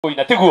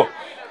Ina tiguo.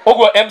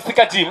 Ogwo MC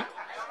Kajim.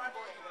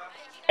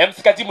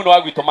 MC Kajim no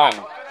agwito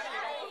mangu.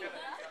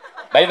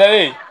 By the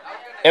way,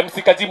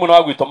 MC Kajim no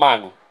agwito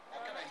mangu.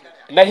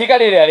 Na higa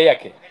rire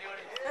yake.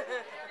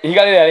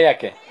 Higa rire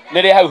yake.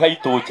 Nire hau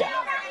haituja.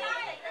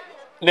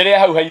 Nire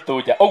hau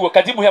haituja. Ogwo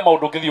Kajim he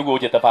maundu ngithi ugo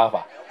njete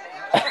baba.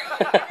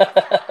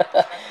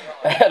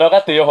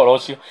 Rogate yo horo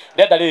ucio.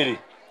 Ndenda riri.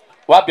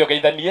 Wambe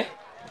ugeithanie.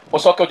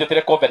 Ucoke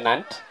unjetire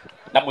covenant.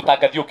 Na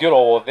mutangathi ungi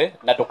ro wothe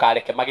na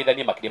ndukareke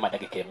magithanie makiri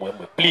mandagika imwe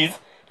please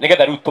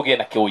nigetha riu tugie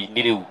na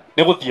kiuini riu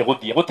ni guthie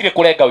gutire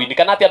kurenga uini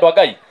kana ati andu a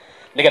Ngai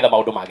nigetha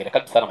maundu magire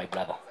kabisa sana my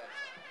brother.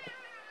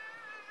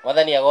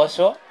 Mwathani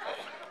agocwo.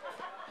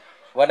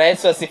 Bwana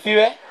Yesu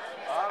asifiwe.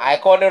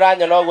 Aiko ni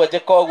uranyona ogwo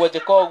njika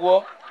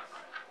ogwo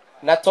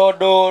na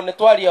tondu ni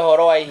twaria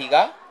horo wa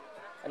ihiga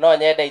no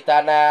nyende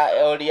itana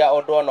uria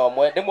undu ona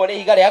omwe ndimwe ni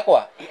ihiga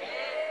riakwa.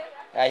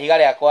 Ihiga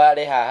riakwa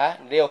ri haha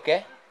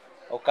ndirioke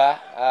oka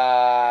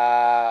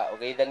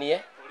ugeithanie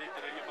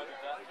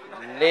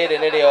nire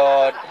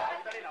nirio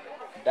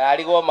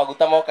ndarigwo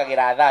maguta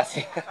mokagira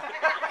thasi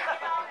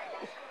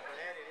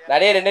na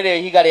rire nirio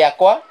ihiga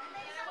riakwa.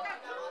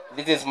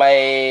 This is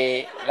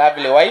my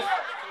lovely wife.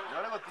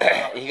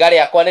 Ihiga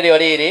riakwa nirio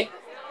riri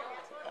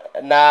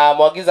na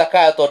Mwangi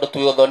Zakayo tondu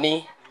twi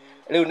uthoni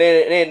riu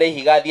ni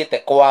ihiga thiete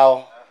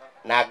kwao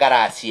na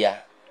ngaracia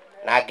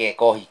na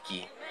ngeka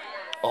uhiki.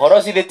 Uhoro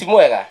ucio ti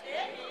mwega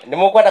ni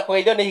mukwenda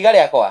kugeithio ni ihiga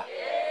riakwa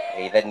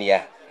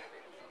geithania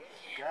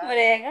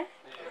murega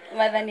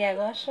Mwathani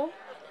agocwo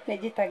ni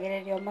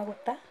njitagiririo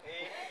maguta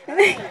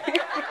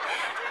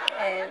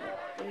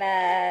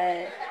na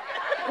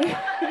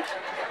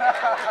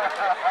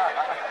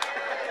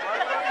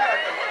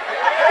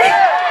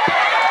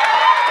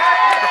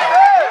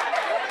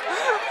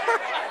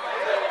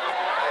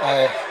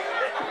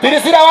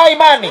Priscilla wa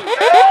Imani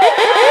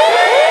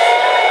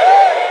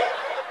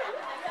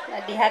na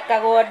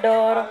ndihakagwo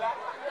ndoro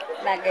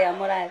na Ngai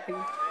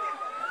amurathime.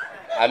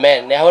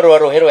 Amen. Ne horo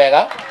ruhi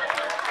rwega.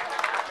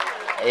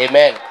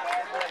 Amen.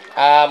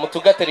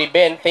 Mutungatiri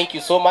Ben, thank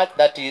you so much.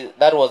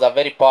 That was a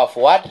very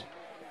powerful word.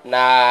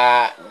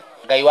 Na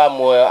Ngai wa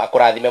muoyo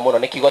akurathime muno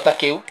ni kigota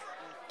kiu.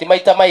 Ti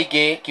maita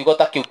maingi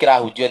kigota kiu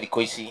kirahunjio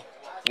thiko ici.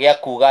 Gia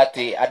kuga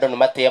ati andu ni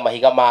matie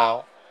mahiga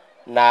mao.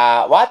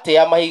 Na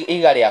watia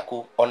mahiga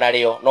riaku ona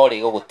rio no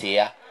ri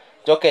gugutia.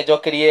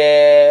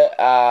 Njokerie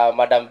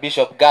Madam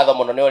Bishop Gatho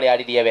muno ni uri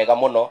aririe wega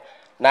muno.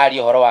 Na ari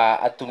horo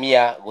wa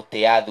atumia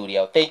gutia athuri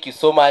ao. Thank you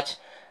so much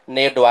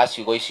ni ndu wa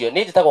ciugo icio.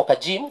 Ni njitagwo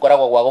Kajim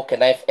ngoragwo gwa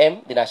Gukena FM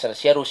thinacara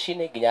cia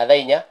rucini nginya thaa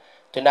 4.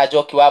 Twina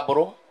Njoki wa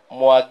Mburu,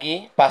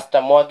 Mwangi,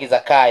 Pastor Mwangi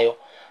Zakayo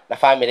na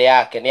family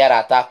yake ni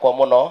aratakwa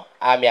muno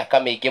a miaka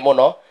mingi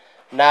muno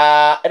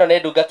na ino ni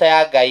ndungata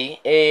ya Ngai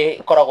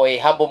ikoragwo i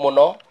humble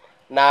muno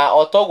na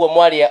otogwo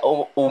mwaria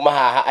uma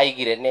haha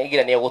aigire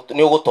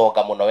ni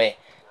ugutonga muno we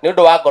ni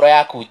undu wa ngoro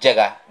yaku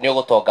njega ni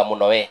ugutonga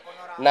muno we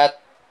na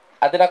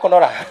athina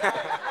kunora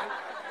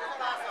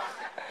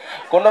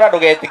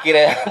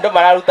ndugetikire andu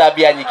mararuta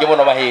mbia nyingi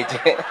muno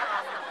mahije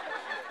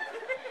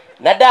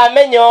na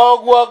ndamenya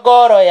ogwo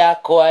ngoro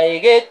yakwa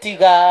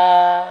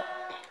igitiga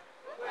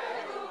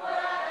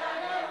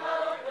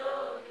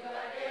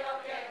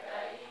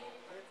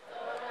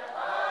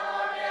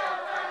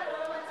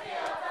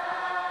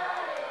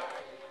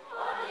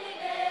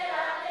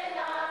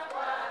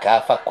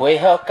kaba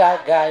kwihoka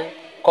Ngai.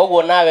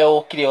 Koguo nawe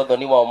ukire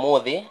uthoni wa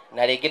umuthi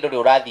na ringi nduri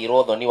urathirwo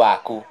uthoni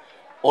waku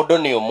undu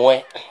ni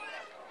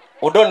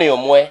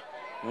umwe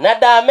na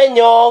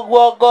ndamenya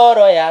ogwo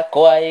ngoro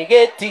yakwa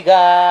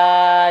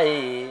igitiga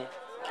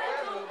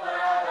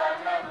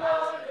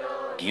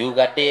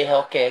ngiuga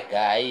ndihoke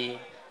Ngai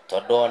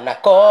tondu ona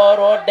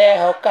korwo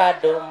ndehoka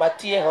andu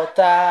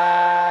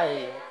matiehota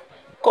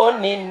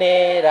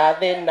kuninira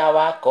thina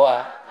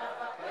wakwa.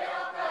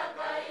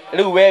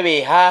 Riu we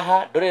wi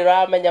haha nduri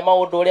ramenya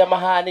maundu uria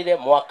mahanire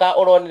mwaka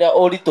uronire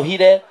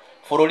urituhire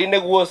bururi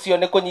niguo ucio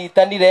ni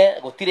kunyitanire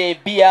gutire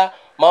mbia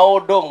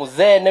maundu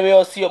muzee niwe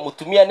ucio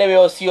mutumia niwe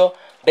ucio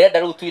ndenda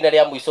riu tuina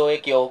ria mwico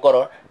wikio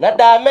ngoro na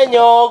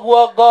ndamenya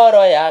ogwo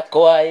ngoro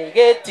yakwa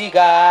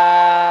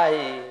igitiga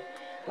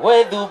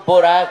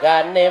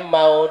gwithumburaga ni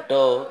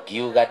maundu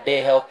ngiuga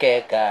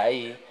ndihoke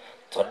Ngai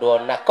tondu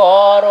ona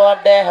korwo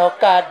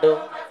ndehoka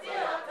andu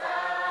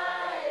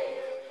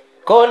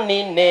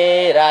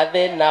kuninira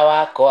thina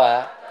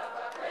wakwa.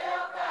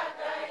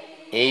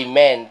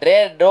 Amen.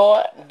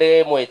 Ndendo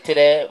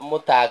ndimwitire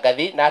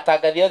mutangathi na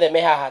atangathi othe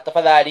me haha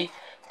tafadhali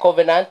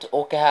covenant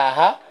uke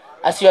haha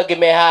acio angi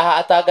me haha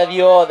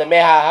atangathi othe me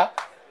haha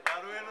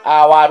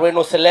warwe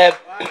no celeb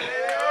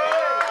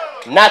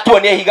na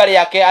tuonie ihiga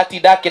riake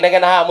atinda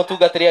kinegena haha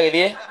mutungatiri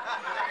agithie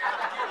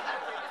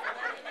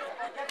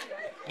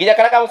nginya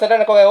kana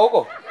kamucandana koge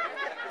guku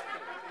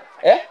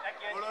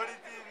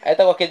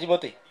aitagwo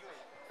Kejimuti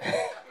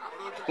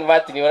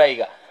Martin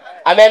uraiga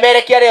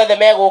amemerekia ri othe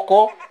me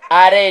guku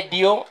a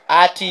radio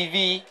a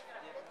TV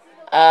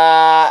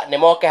ni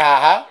moke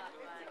haha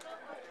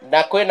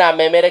na kwina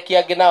memerekia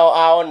angi nao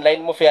a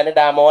online mufia ni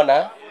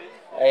ndamona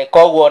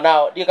koguo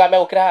nao ndika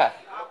megukira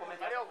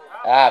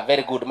haha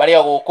very good mari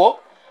o guku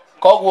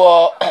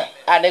koguo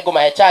ane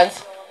ngumahe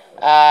chance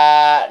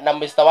na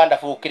Mr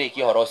Wonderful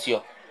kiriki horo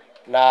cio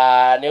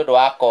na ni undu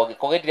wako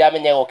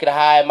kugithiramenya gukira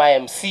ha my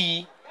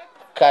MC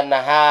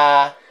kana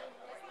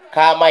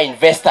ha my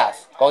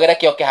investors kogera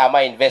kio ke ha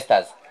my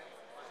investors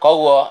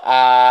koguo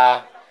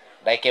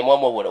like mwe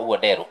ugo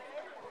nderu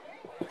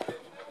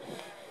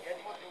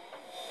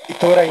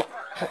itora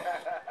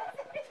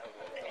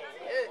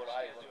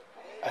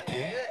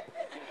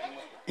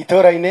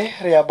itora-ini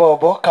ria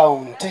Bobo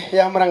county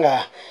ya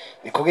Murang'a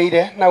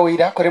nikugeire na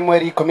wira kuri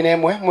mweri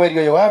 11 mweri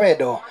uyu wa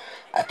wendo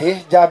ati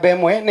njamba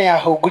imwe ni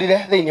yahungurire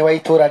thiini wa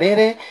itura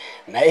riri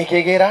na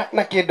ikigira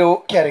na kindu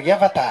kiari gia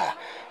bata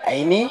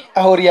aini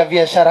ahuri a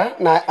biashara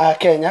na a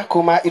Kenya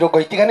kuma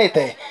irungo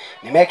itiganite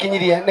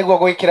nimekinyirie niguo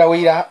gwikira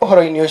wira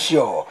uhoro-ini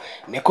ucio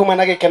ni kuma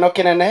na gikeno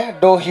kinene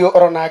nduhiu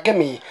orona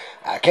ngemi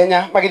a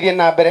Kenya magithie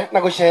na mbere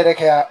na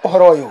gusherekea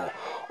uhoro uyu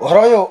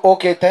uhoro uyu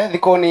ukite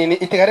thiku nini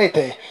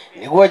itigarite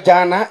niguo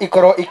jana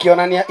ikoro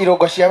ikionania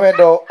irungo cia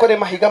wendo kuri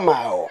mahiga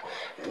mao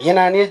nie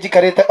na nie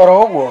njikarite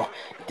oro uguo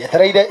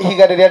njetereire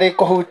ihiga riria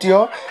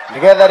rikuhutio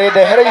nigetha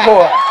rindehere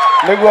ihua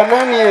niguo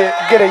nanie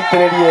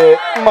ngireitiririe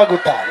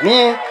maguta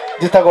nie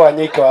njitagwo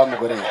Anyike wa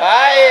Muguri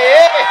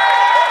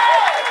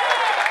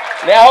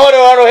ne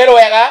ahoro ruhiru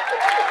wega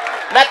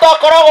na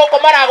tokoro guko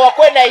maragwa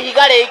kwena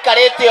ihiga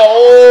riikarite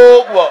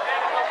uguo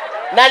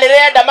na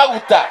nirenda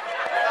maguta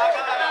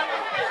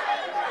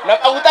na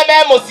maguta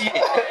me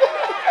mucie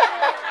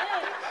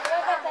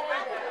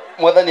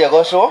Mwathani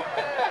agocwo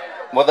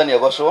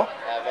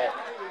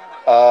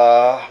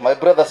my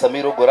brother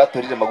Samiro ngora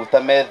turire maguta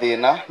me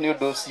thina ni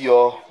undu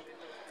ucio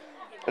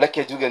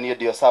reke njuge ni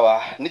ndio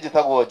sawa ni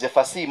njitagwo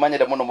Jeffasi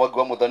manyere muno Mwangi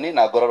wa Muthoni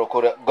na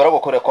ngoragwo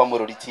kuria kwa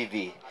Mururi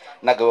TV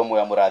na ngawe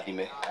moya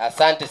murathime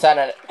asante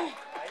sana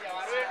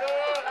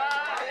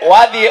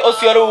wathi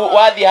ucio ru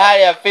wathi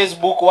haria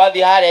Facebook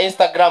wathi haria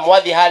Instagram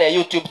wathi haria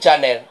YouTube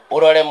channel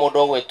urore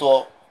mundu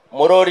gwitwo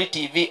Mururi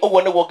TV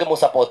uguo niguo ngimu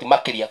support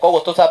makiria koguo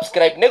tu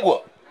subscribe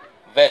niguo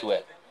very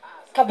well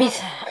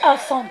kabisa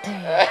asante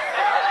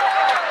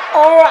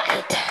all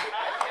right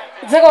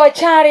Zakayo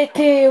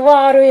charity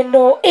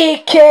warino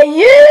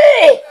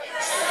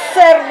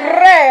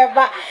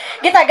sereba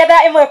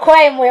gitagada imwe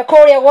kwa imwe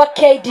kuria gwa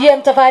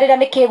KDM tabarira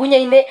ni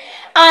kigunya-ini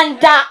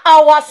under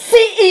our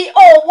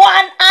CEO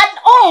one and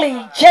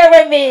only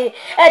Jeremy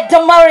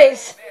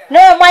Damaris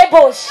no my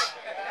boss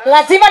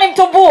lazima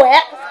nimtumbue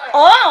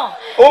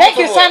thank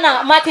you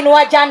sana Martin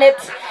wa Janet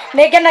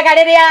negenaga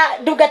riria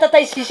ndungata ta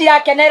ici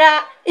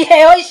cirakenera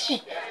iheo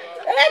ici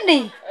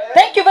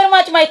thank you very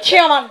much my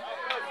chairman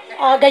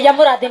Ngai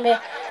amurathime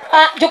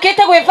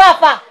njukite gwi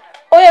baba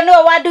uyu niwe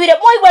wanduire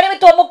moigwa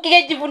ritwo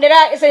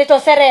mukigijivunira ritwa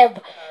Sereb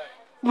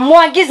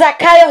Mwangi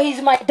Zakayo he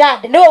is my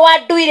dad niwe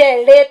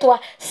wanduire ritwa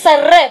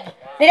Sereb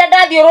riria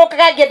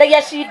ndathiurukaga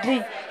ngiendagia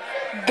cindri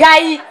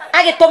Ngai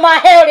agituma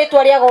heo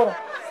ritwa ria goro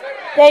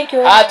thank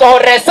you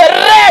atohore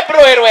Sereb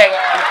rwega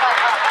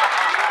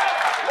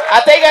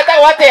ataigata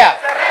watia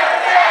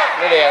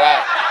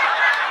nirega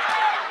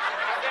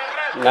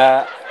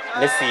na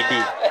ni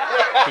CD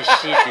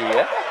tishidi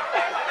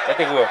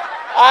etiguo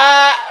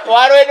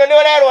waro ino ni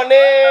urerwo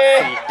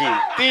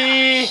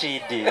ni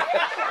CD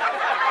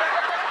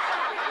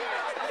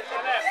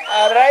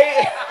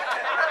alright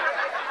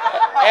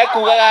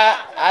ekugaga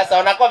asa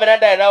ona kwa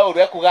venda na uru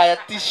ekugaga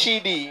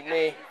tishidi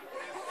ni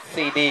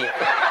CD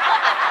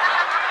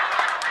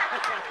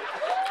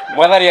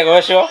mwathani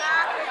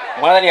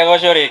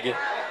agocwo ringi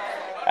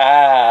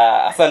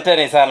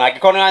asanteni sana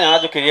angikoni nanya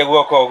najukirie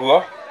guoko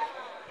guo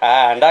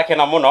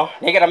ndakena muno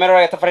nigera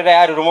merora tafarira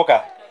ya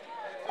rurumuka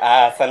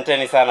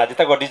asanteni sana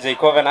jitagwo DJ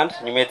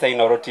Covenant nyumete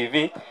Inoro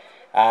TV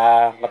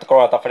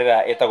matukorwo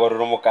tafarira etagwo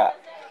rurumuka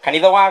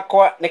kanitha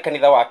wakwa ni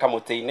kanitha wa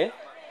Kamuti-ini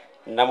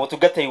na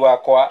mutungatei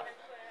wakwa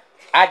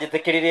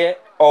anjitikiririe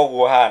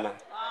oguo hana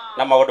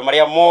na maundu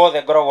maria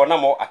mothe ngoragwo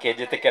namo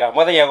akinjitikira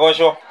mwathani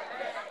agocwo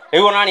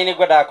riu nani ni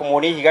ngwenda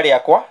kumuonia ihiga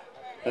riakwa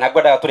na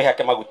ngwenda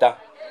turihake maguta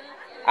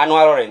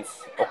Anwar Lawrence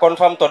o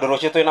confirm tondu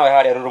rucio twina we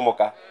haria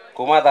rurumuka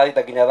kuma thaa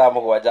 3 nginya thaa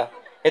 7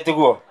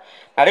 etiguo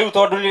na riu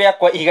tondu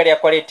riakwa ihiga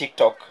riakwa ri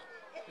TikTok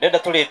ndenda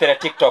turitire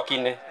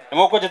TikTok-ini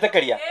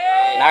nimukunjitikiria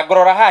na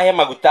ngorora haha he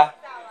maguta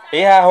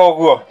ri haha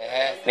uguo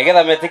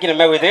nigetha metikire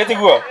megwite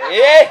etiguo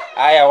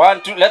aya 1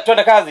 2 let's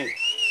twende kazi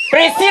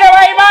Priscilla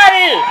wa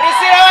Imani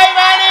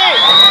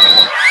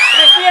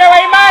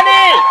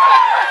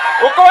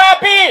uko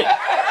wapi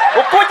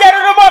ukuja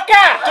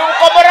rurumuka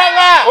tuko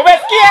Murang'a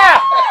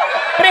umesikia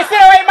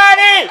Priscilla wa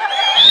Imani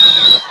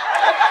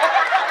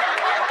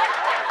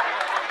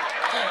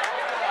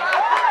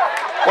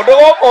mundu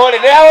goko ri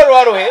ni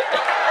ahorwa ruhi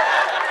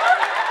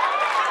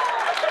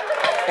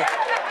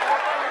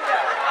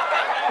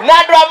na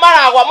andu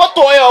amaragwa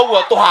mutu uyu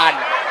uguo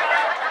tuhana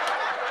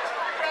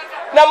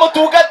na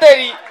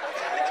mutungateri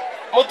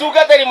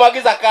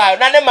Mwangi Zakayo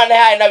na ne mane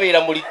hae na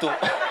wira muritu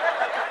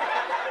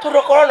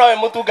turokoro nawe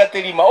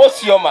mutungateri ma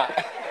ucio ma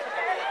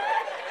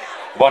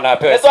bona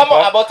pewe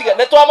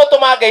ne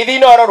twamutuma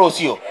ngeithi-ini oro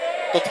rucio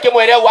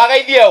tutikimwire u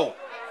agaithie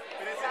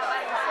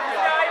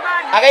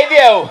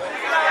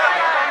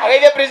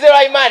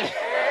Priscilla Imani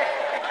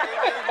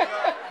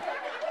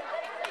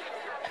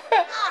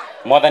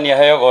mwathani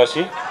aheo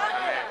goci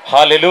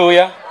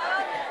haleluya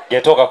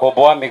ngetoka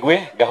kuboa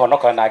migwe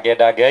ngahonoka na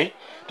ngenda ngai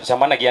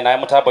tucamanagia nawe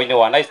mutambo-ini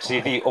wa Nice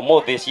TV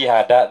umuthi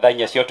cihanda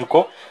thainya cia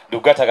utuku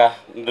ndungataga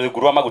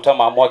ngurwa maguta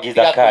ma Mwangi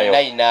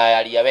Zakayo ina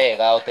aria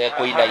wega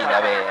utekuinaina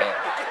wega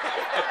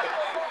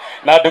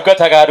na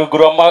ndungataga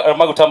ngurwa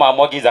maguta ma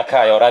Mwangi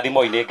Zakayo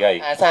rathimo-ini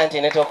ngai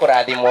asante nä tå kå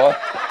rathimwo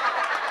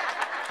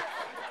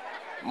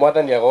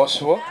mwathani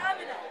agocwo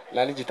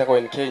na nä njätagwo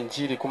NK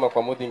Injiri kuma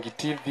kwa Muthingi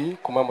TV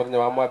kuma muthenya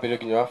wa mwambä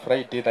nginya wa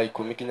Friday thaa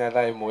 10 nginya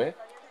thaa 1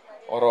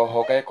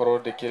 oroho ngaikorwo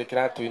ndä kä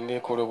ratu-inä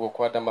kå rä guo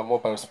kwa Dama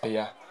Mobile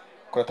Spare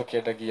kå rä a tå kä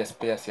endagia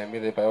spare cia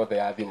mä themba yothe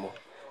ya thimå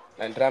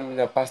na nä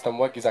ndäramenya Pastor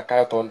Mwangi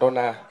Zakayo tondå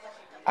ndona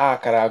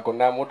akarango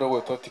na må ndå å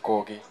gwä two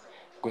tikågä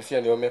ngå cia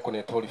nä o mekå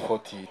netwo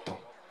riboti itå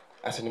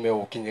acio nä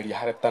megå kinyä ria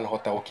harä a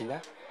tũtanahota gå kinya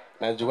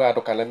na njugaga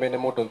andå kana mene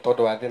må ndå nä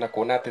tondå wa thä na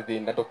kuona atä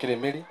thä na ndå kä rä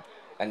mä ri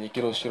na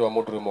ningä rå cio rwa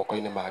må ndå rä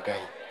moko-inä ma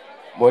Ngai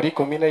mweri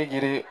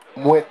 12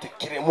 mwete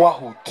kä rä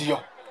mwahutio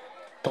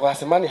tå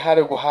gacemani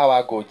harä guo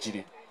hawa ngå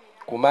njirä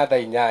kuma thaa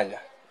 8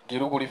 ngä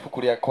rugå rä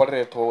ibuku rä akwa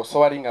rĩretwo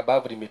Soaring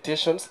Above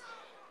Limitations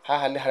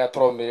haha nä harä a tå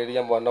romä rä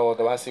ria mwana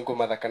wothe wa single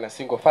mother kana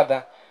single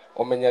father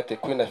å atä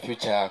kwä na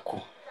future yaku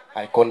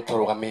aikoni tå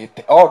rå gamä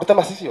te ndute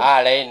macicio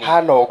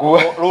hana å guo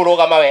rä u rå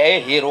gama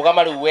rå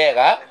gama rä u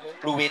wega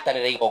rä u wä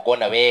tanä ra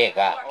igongona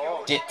wega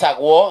njä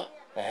tagwo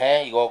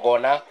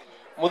igongona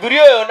må thuri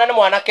å yå na nä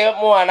mwanake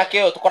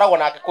å yå tå koragwo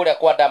nake kå rä a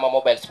kwa Dama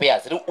Mobile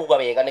Spares rä u uga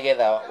wega nä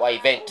getha wa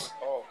event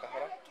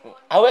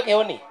hau eke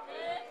å ni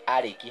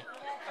arä kia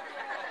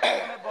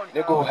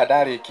nä ngå huha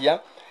ndarä kia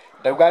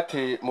ndauga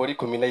atä mweri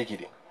 12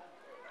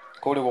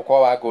 kå rä gå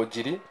kwa wa ngå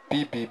njiri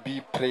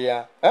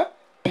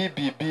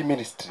PBB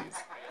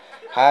Ministries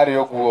harä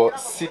å guo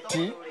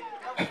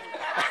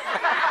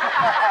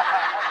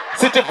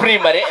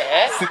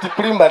City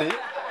Primary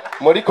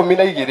mweri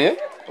 12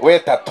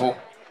 wetatå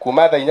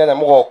kuma thaa 8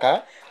 mũgoka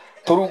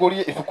tå rugå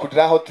rie ibuku ndä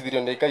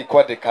rahotithirio nä Ngai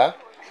kwandä ka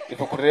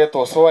ibuku rä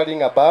retwo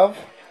Soaring Above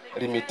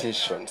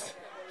Limitations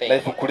na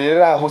ibuku rä rä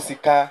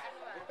rahåcika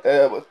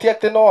ti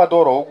atä no andå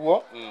oro å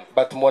guo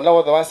but mwana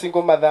wothe wa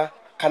single mother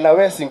kana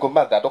we single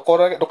mother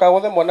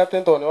ndåkagåthe mwana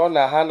tento nä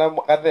ona hana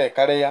gathee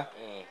karä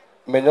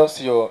menya å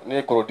cio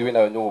nä ngå rå ndi wä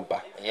nayo nyå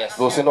mba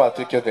rå cio no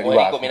atuä ke å theri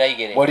waku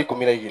mweri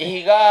 12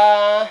 ihiga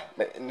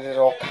nä rä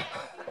roka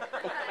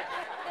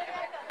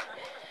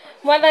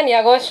mwathani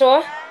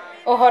agocwo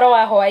å horo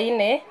wa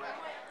hwainä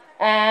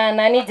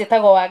na nä njä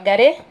tagwo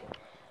Wangarä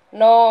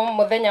no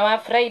må thenya wa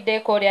Friday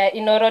kå rä a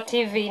Inoro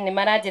TV nä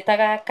maranjä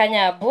taga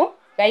Kanyambu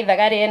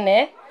gaithaga rä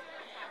ene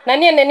na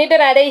niä nä ndä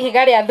rarä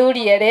ihiga rä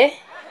athuri erä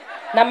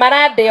na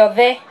marandä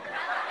othe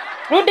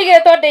rä u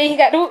ndigä two ndä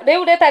ihiga rä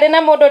u rä tarä na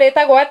må ndå rä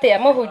tagwo atä a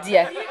må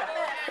hunjia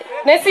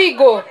nä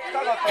cingå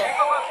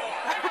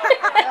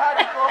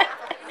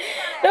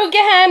rä u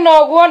ngä hana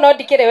å guo no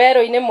ndikä rä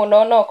werå-inä må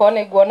no no korwo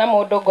nä nguona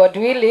må ndå God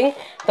willing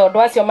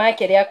tondå acio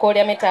makä rä a kå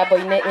rä a mä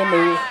tambo-inä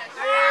ĩnĩ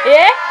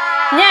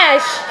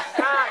nyash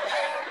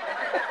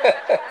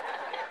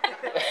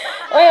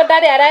å yå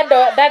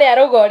ndarä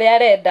arauga å rä a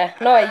arenda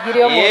no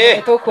aigire o må ndå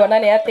nä tå kuona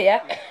nä atä a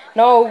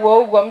no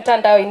uguo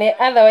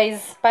mtandao-inä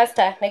otherwise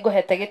pastor nä ngå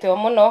hete gä tä o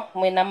må no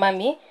mwä na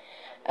mami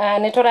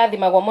nä tå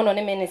rathimagwo må no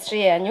nä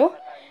ministry yanyu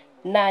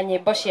na nyä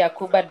mbo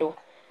ciaku bado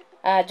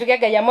njuge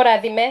Ngai amå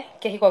rathime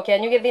kä hiko kä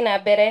anyu gä thi na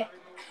mbere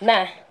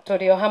na tå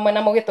rä o hamwe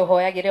na må gä tå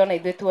hoyagä re ona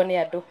ithuä tuo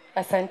nä andå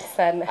asante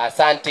sana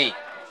asante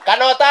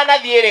kana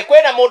ũtanathiĩ rĩ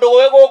kwĩna mũndũ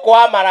gwĩ gũkũ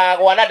wa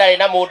maragwa na ndarĩ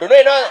na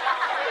mũndũ no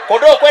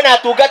kũndũ kwĩna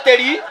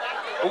atungatĩri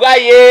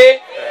ugai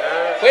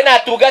kwĩna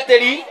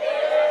atungatĩri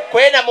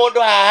kwĩna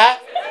mũndũ haha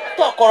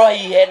tokorwo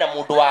hihi hena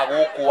mũndũ wa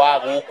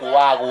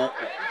gũkũ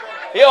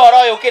ĩ horo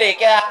ũyũ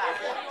ũkĩrĩkĩra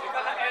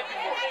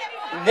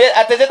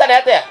atĩ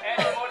nĩ atĩa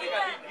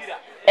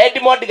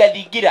Edmond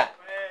Gathingira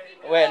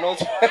we no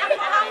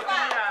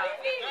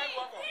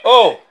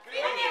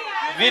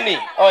Vini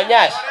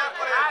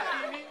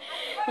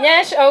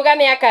Nyash auga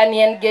nä akani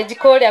engage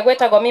kå rä a gwä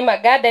tagwo Mima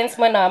Gardens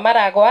mwena wa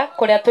Maragwa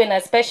kå rä a twä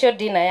na special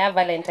dinner ya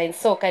Valentine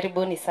so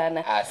karibuni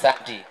sana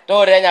asante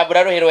tå rä a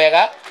Nyambura rå hä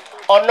rwega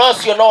ona å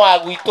cio no wa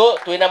gwitå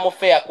twä na må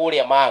bea kå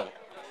rä a mang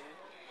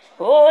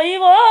Oi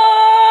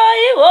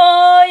voi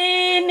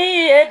voi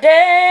niĩ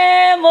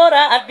ndĩ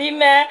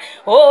mũrathime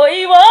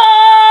oi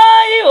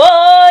voi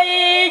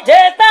voi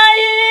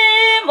njetai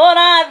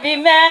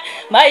mũrathime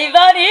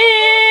maithori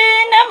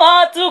nĩ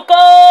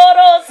matukũ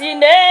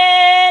rũcinĩ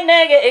nĩ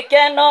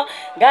gĩkeno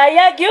Ngai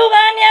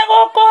akiuga nĩ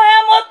egũkũhe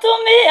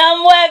mũtumia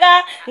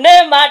mwega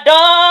nĩ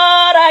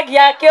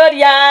mandoragia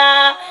kĩũria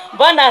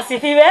Bwana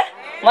asifiwe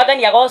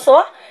mwathani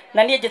agocwo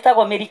na niĩ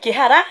njĩtagwo Mĩri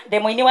Kĩhara ndĩ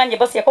mũini wa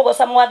nyĩmbo cia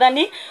kũgoca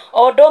mwathani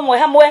o ũndũ ũmwe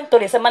hamwe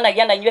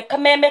tũrĩcemanagia na inyuĩ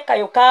kameme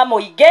kayũ ka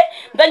mũingĩ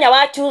mũthenya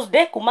wa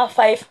Tuesday kuma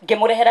 5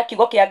 ngĩmũrehera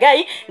kiugo kĩa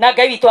Ngai na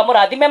Ngai witũ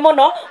amũrathime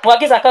mũno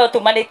Mwangi Zakayo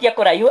tumanĩtie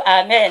kũraihu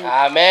amen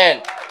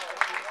amen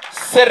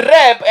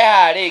Sereb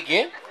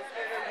rĩngĩ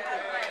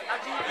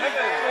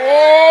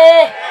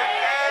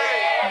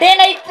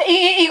ndĩna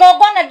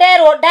igongona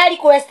nderwo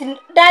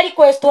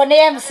nda-requestwo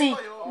nĩ MC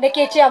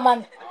nĩkĩ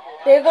chairman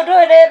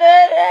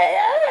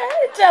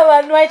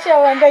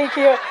chairman thank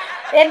you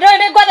endo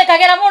ni ngwathe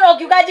kagera muno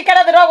ngiuga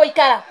njikara thiro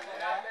guikara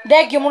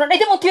thengio muno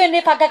nithe mutio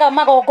ni bangaga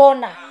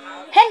magongona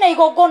hena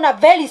igongona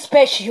very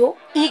special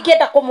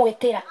ingenda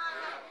kumwitira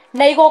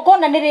na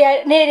igongona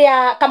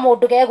niria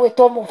kamundu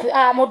gegwitwo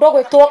mundu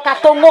ogwitwo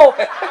Katungu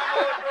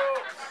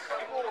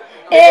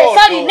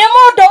sorry ni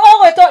mundu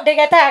ogwitwo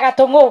ndigetaga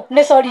Katungu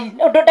ni sorry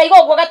undu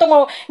ndaiga uguo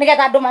Katungu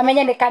nigetha andu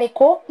mamenye ni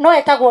kariku no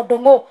etagwo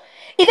Ndungu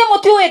ithe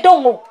mutiuĩ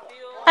Ndungu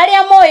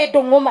aria moĩ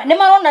Ndungu ma ni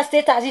marona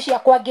status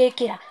ciakwa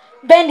ngikira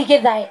Beni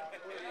Githae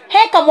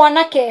he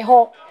kamwana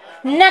keho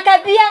na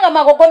kathiaga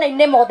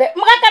magongona-inĩ mothe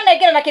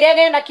magakanengera na kiria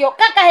gena kio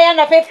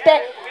kakaheana 50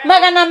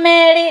 magana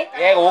meri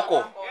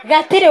guku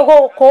gatire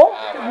guku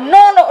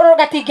no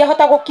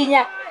gatingihota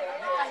gukinya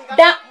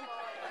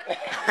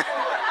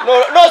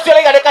no cio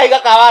raiga kahiga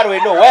ka waru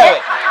ino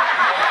wewe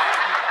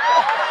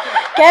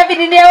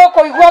Kevin ni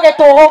ukuigua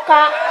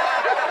gituhuka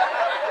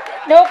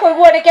ni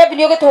ukuigua ni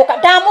Kevin ugituhuka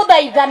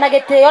ndamuthaitha na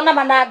gitio na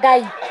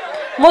manangai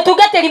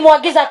mutungatiri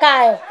Mwangi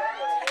Zakayo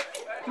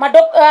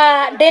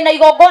ndina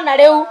igongona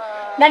riu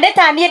na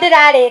nditanie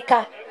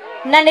ndirarika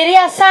na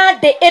niria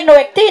Sunday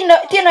ino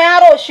tino ya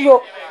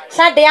rocio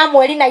Sunday ya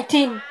mweri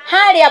 19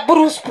 haria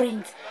Blue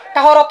Springs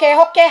kahoro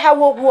keho ke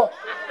hau uguo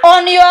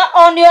on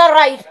your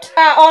right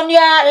on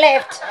your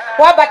left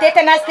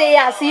wabatete na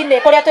stairs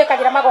ine kuria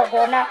twikagira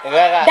magongona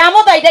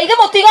ndamuthaitha ithe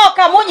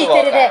mutigoka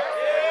munyitirire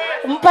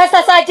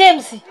Pastor Sir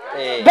James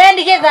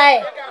Beni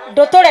Githae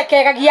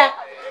nduturekegagia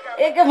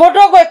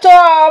mundu gwitwo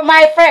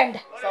my friend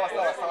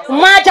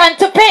Magent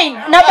Pain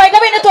na by the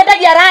way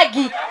nitwendagia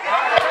rangi